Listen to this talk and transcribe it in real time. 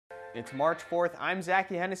It's March 4th, I'm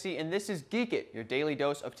Zachy Hennessey, and this is Geek It, your daily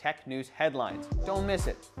dose of tech news headlines. Don't miss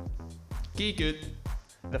it. Geek It.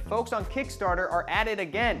 The folks on Kickstarter are at it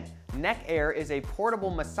again. Neck Air is a portable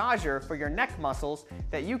massager for your neck muscles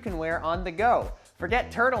that you can wear on the go. Forget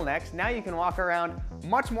turtlenecks, now you can walk around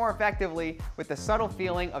much more effectively with the subtle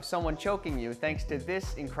feeling of someone choking you thanks to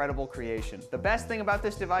this incredible creation. The best thing about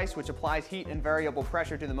this device, which applies heat and variable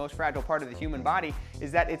pressure to the most fragile part of the human body,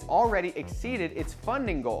 is that it's already exceeded its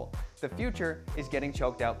funding goal. The future is getting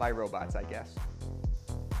choked out by robots, I guess.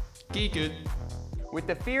 Geek It. With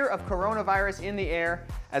the fear of coronavirus in the air,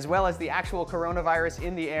 as well as the actual coronavirus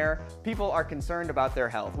in the air, people are concerned about their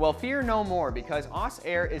health. Well, fear no more, because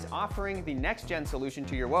Air is offering the next-gen solution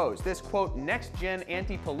to your woes. This, quote, next-gen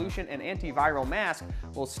anti-pollution and antiviral mask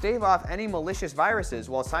will stave off any malicious viruses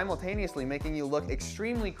while simultaneously making you look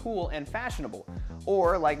extremely cool and fashionable.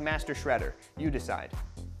 Or like Master Shredder. You decide.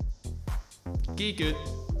 Geek It.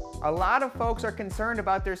 A lot of folks are concerned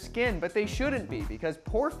about their skin, but they shouldn't be, because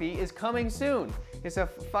Porphy is coming soon. It's a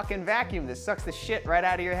fucking vacuum that sucks the shit right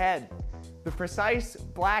out of your head. The precise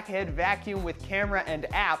blackhead vacuum with camera and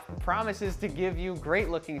app promises to give you great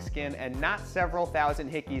looking skin and not several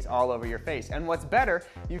thousand hickeys all over your face. And what's better,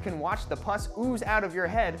 you can watch the pus ooze out of your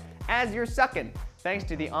head as you're sucking, thanks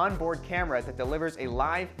to the onboard camera that delivers a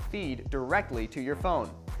live feed directly to your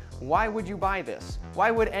phone. Why would you buy this?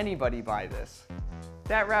 Why would anybody buy this?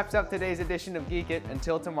 That wraps up today's edition of Geek It.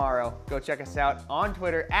 Until tomorrow, go check us out on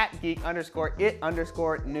Twitter at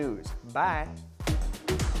geek_it_news. Bye.